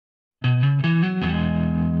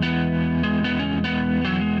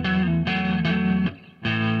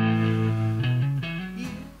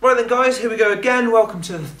Right then guys, here we go again. Welcome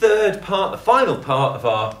to the third part, the final part of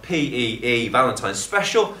our PEE Valentine's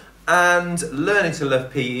special and Learning to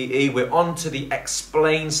Love PEE. We're on to the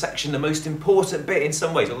explain section, the most important bit in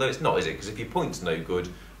some ways, although it's not, is it? Because if your point's no good,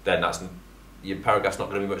 then your paragraph's not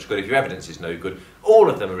going to be much good. If your evidence is no good, all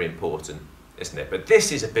of them are important, isn't it? But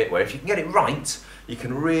this is a bit where if you can get it right, you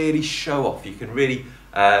can really show off, you can really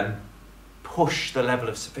push the level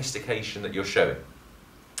of sophistication that you're showing.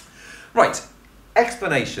 Right.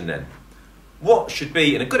 Explanation then. What should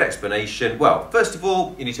be in a good explanation? Well, first of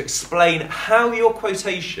all, you need to explain how your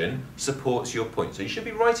quotation supports your point. So you should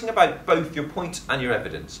be writing about both your point and your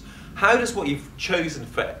evidence. How does what you've chosen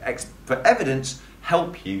for evidence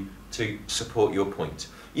help you to support your point?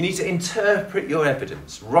 You need to interpret your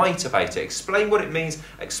evidence, write about it, explain what it means,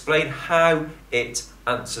 explain how it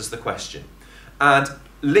answers the question. And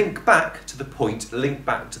link back to the point, link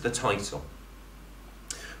back to the title.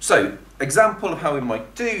 So, example of how we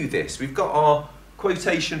might do this. We've got our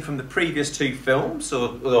quotation from the previous two films,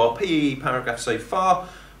 or our PE paragraph so far.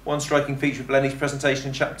 One striking feature of Lenny's presentation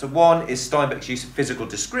in chapter 1 is Steinbeck's use of physical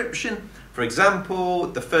description. For example,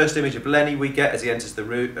 the first image of Lenny we get as he enters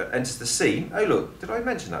the scene. Oh look, did I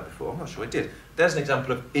mention that before? I'm not sure I did. There's an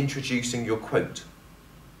example of introducing your quote.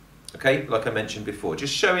 Okay, like I mentioned before.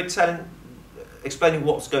 Just show it, explaining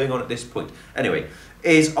what's going on at this point. Anyway,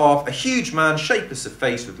 is of a huge man, shapeless of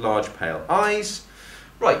face with large pale eyes.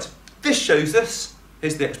 Right, this shows us,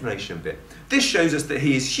 here's the explanation bit. This shows us that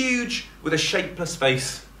he is huge with a shapeless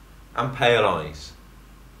face and pale eyes.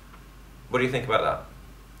 What do you think about that?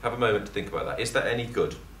 Have a moment to think about that. Is that any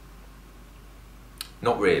good?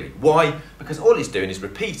 Not really. Why? Because all he's doing is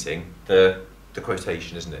repeating the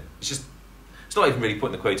quotation, isn't it? It's not even really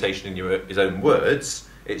putting the quotation in his own words,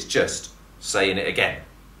 it's just saying it again,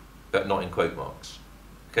 but not in quote marks.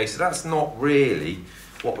 Okay, so that's not really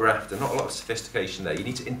what we're after, not a lot of sophistication there. You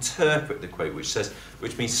need to interpret the quote,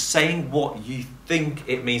 which means saying what you think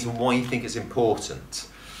it means and why you think it's important.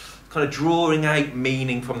 Kind of drawing out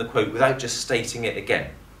meaning from the quote without just stating it again.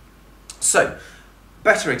 So,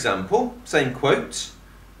 better example, same quote.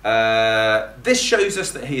 This shows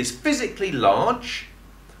us that he is physically large,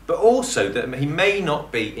 but also that he may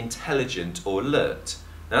not be intelligent or alert.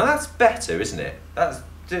 Now that's better, isn't it? That's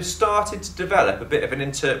started to develop a bit of an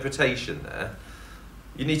interpretation there.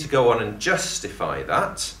 You need to go on and justify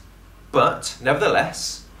that, but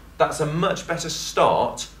nevertheless, that's a much better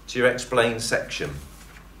start to your explain section.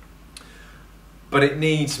 But it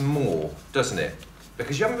needs more, doesn't it?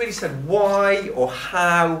 Because you haven't really said why or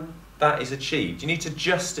how that is achieved. You need to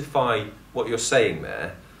justify what you're saying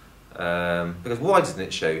there, because why doesn't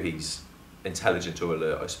it show he's intelligent or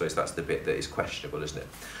alert? I suppose that's the bit that is questionable, isn't it?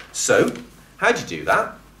 So, how do you do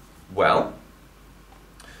that? Well,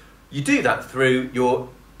 you do that through your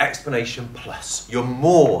explanation plus, your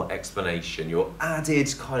more explanation, your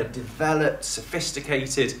added, kind of developed,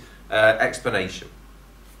 sophisticated explanation.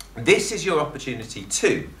 This is your opportunity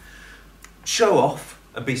to show off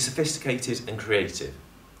and be sophisticated and creative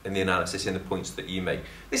in the analysis, in the points that you make.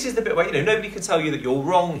 This is the bit where, nobody can tell you that you're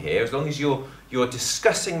wrong here, as long as you're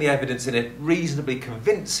discussing the evidence in a reasonably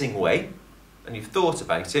convincing way, and you've thought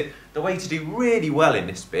about it. The way to do really well in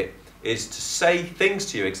this bit is to say things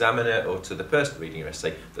to your examiner or to the person reading your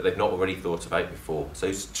essay that they've not already thought about before. So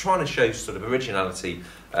it's trying to show sort of originality,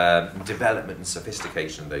 development and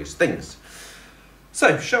sophistication of those things.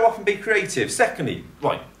 So show off and be creative. Secondly,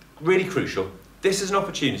 right, really crucial, this is an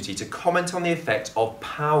opportunity to comment on the effect of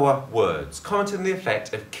power words. Comment on the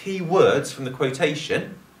effect of key words from the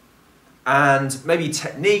quotation and maybe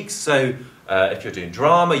techniques. So if you're doing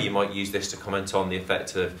drama, you might use this to comment on the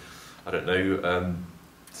effect of, I don't know,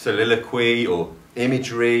 soliloquy or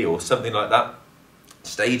imagery or something like that.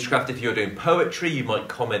 Stagecraft, if you're doing poetry, you might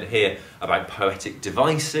comment here about poetic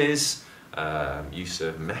devices, use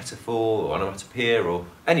of metaphor or onomatopoeia or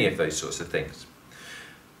any of those sorts of things.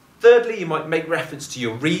 Thirdly, you might make reference to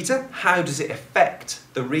your reader. How does it affect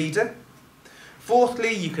the reader?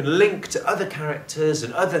 Fourthly, you can link to other characters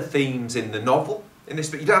and other themes in the novel. In this,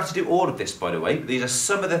 but you don't have to do all of this, by the way. These are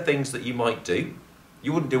some of the things that you might do.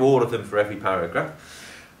 You wouldn't do all of them for every paragraph.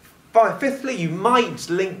 Fifthly, you might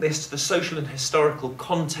link this to the social and historical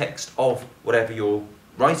context of whatever you're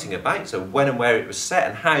writing about, so when and where it was set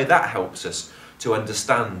and how that helps us to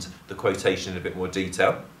understand the quotation in a bit more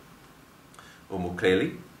detail, or more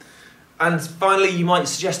clearly. And finally, you might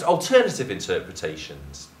suggest alternative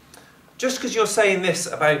interpretations. Just because you're saying this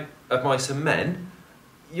about Of Mice and Men,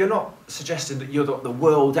 you're not suggesting that you're the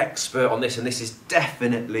world expert on this and this is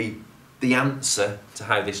definitely the answer to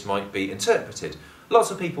how this might be interpreted.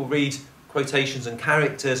 Lots of people read quotations and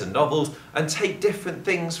characters and novels and take different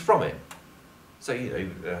things from it. So,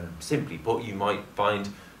 simply put, you might find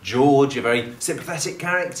George a very sympathetic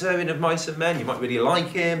character in Of Mice and Men. You might really like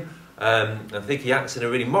him and think he acts in a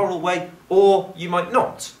really moral way, or you might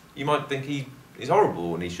not. You might think he's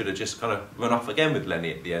horrible and he should have just kind of run off again with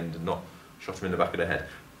Lenny at the end and not shot him in the back of the head.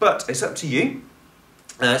 But it's up to you.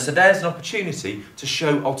 So there's an opportunity to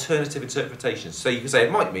show alternative interpretations. So you can say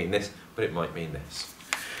it might mean this, but it might mean this.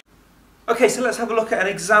 Okay, so let's have a look at an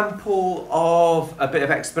example of a bit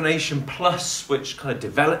of explanation plus, which kind of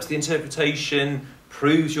develops the interpretation,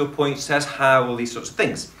 proves your point, says how, all these sorts of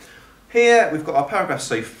things. Here we've got our paragraph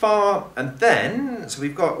so far, and then, so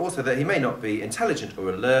we've got also that he may not be intelligent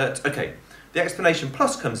or alert. Okay, the explanation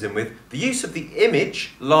plus comes in with the use of the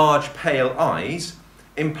image, large pale eyes,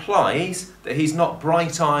 implies that he's not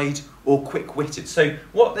bright-eyed or quick-witted. So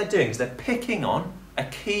what they're doing is they're picking on a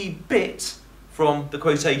key bit from the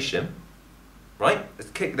quotation, right?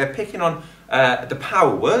 They're picking on the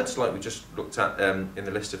power words, like we just looked at in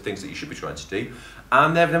the list of things that you should be trying to do,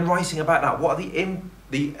 and they're then writing about that. What are the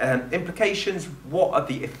implications? What are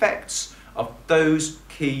the effects of those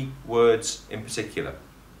key words in particular?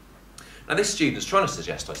 Now, this student's trying to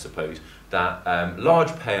suggest, I suppose, that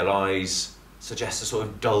large pale eyes suggests a sort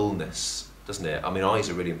of dullness, doesn't it? I mean, eyes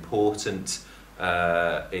are really important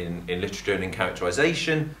in literature and in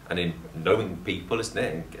characterisation and in knowing people, isn't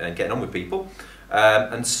it, and getting on with people.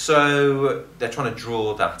 And so they're trying to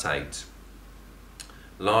draw that out.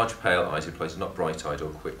 Large pale eyes implies not bright-eyed or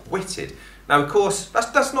quick-witted. Now, of course,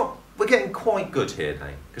 that's not. We're getting quite good here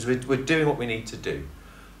now because we're doing what we need to do,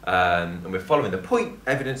 and we're following the point,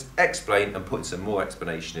 evidence, explain, and putting some more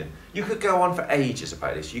explanation in. You could go on for ages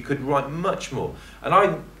about this. You could write much more.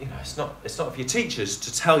 And it's not for your teachers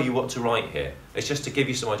to tell you what to write here. It's just to give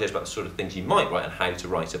you some ideas about the sort of things you might write and how to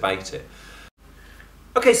write about it.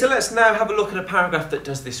 Okay, so let's now have a look at a paragraph that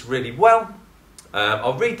does this really well.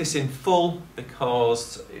 I'll read this in full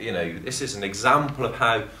because, this is an example of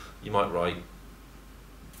how you might write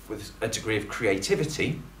with a degree of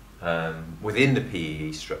creativity within the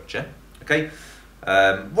PEE structure. Okay.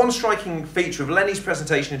 One striking feature of Lenny's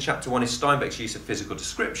presentation in chapter 1 is Steinbeck's use of physical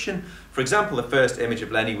description. For example, the first image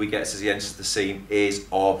of Lenny we get as he enters the scene is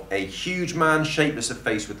of a huge man, shapeless of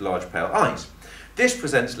face with large pale eyes. This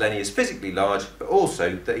presents Lenny as physically large, but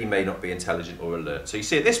also that he may not be intelligent or alert. So you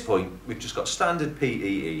see at this point, we've just got standard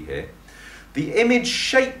PEE here. The image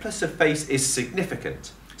shapeless of face is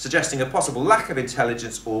significant, suggesting a possible lack of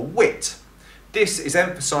intelligence or wit. This is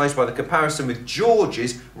emphasised by the comparison with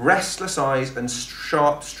George's restless eyes and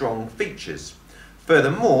sharp, strong features.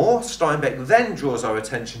 Furthermore, Steinbeck then draws our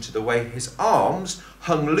attention to the way his arms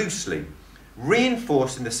hung loosely,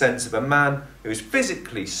 reinforcing the sense of a man who is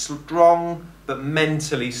physically strong but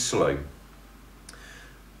mentally slow.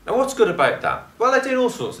 Now, what's good about that? Well, they're doing all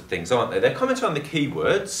sorts of things, aren't they? They're commenting on the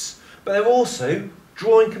keywords, but they're also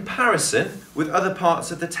drawing comparison with other parts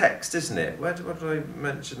of the text, isn't it? What did I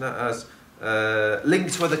mention that as?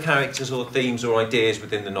 Linked to other characters or themes or ideas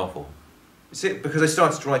within the novel. Is it because they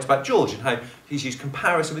started to write about George and how he's used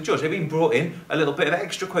comparison with George? They've even brought in a little bit of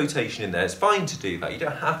extra quotation in there. It's fine to do that. You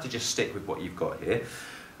don't have to just stick with what you've got here.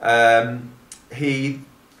 He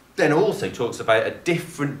then also talks about a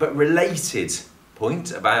different but related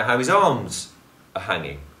point about how his arms are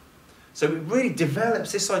hanging. So it really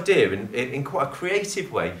develops this idea in quite a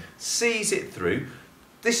creative way, sees it through.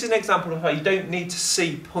 This is an example of how you don't need to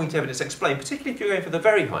see point, evidence, explain, particularly if you're going for the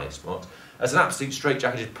very highest marks, as an absolute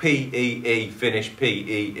straitjacketed PEE, finish,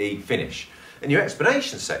 PEE, finish. In your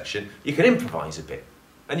explanation section, you can improvise a bit.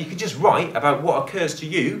 And you can just write about what occurs to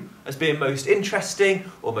you as being most interesting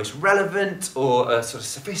or most relevant or sort of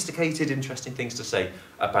sophisticated, interesting things to say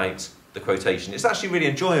about the quotation. It's actually really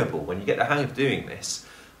enjoyable when you get the hang of doing this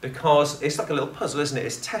because it's like a little puzzle, isn't it?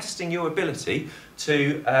 It's testing your ability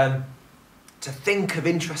to think of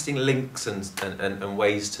interesting links and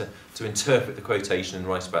ways to interpret the quotation and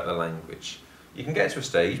write about the language. You can get to a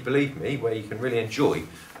stage, believe me, where you can really enjoy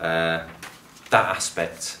that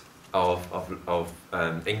aspect of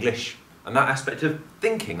English and that aspect of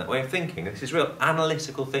thinking, that way of thinking. This is real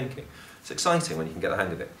analytical thinking. It's exciting when you can get the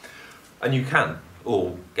hang of it. And you can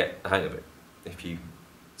all get the hang of it if you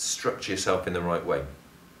structure yourself in the right way.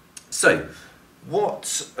 So,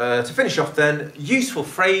 to finish off then, useful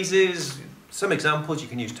phrases. Some examples, you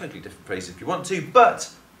can use totally different phrases if you want to, but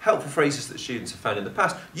helpful phrases that students have found in the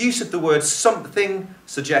past. Use of the word something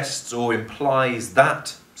suggests or implies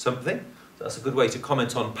that something. So that's a good way to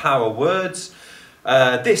comment on power words.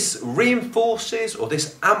 This reinforces or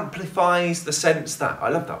this amplifies the sense that, I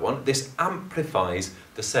love that one, this amplifies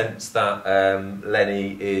the sense that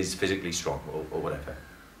Lenny is physically strong or whatever.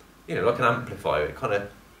 Like an amplifier, it kind of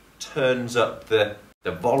turns up the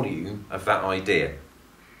the volume of that idea.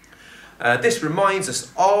 This reminds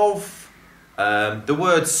us of the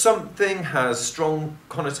word something has strong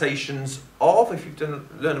connotations of. If you've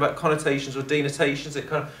learned about connotations or denotations, it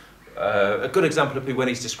kind of, a good example would be when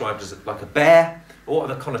he's described as like a bear. What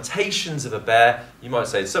are the connotations of a bear? You might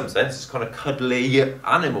say in some sense it's kind of cuddly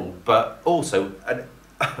animal, but also, not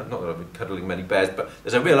that I've been cuddling many bears, but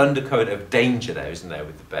there's a real undercurrent of danger there, isn't there,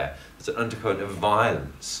 with the bear? There's an undercurrent of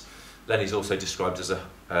violence. Then he's also described as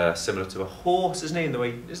similar to a horse, isn't he, in the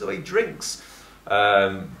way he drinks.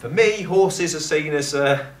 For me, horses are seen as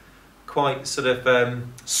quite sort of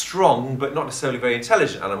strong, but not necessarily very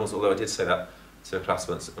intelligent animals, although I did say that to a class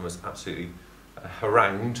once and was absolutely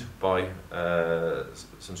harangued by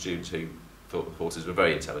some students who thought the horses were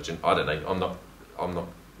very intelligent. I don't know, I'm not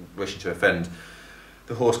wishing to offend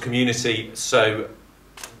the horse community, so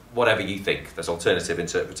whatever you think, there's alternative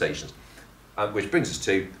interpretations. Which brings us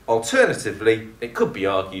to, alternatively, it could be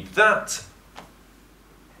argued that,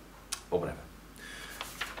 or whatever.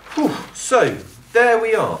 Whew, so, there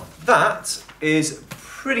we are. That is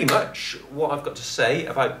pretty much what I've got to say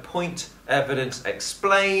about point, evidence,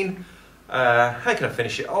 explain. How can I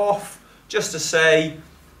finish it off? Just to say,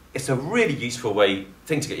 it's a really useful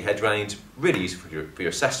thing to get your head around, really useful for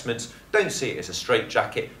your assessments. Don't see it as a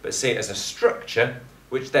straitjacket, but see it as a structure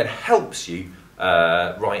which then helps you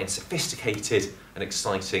write in sophisticated and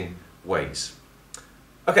exciting ways.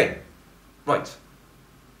 Okay, right,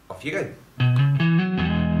 off you go.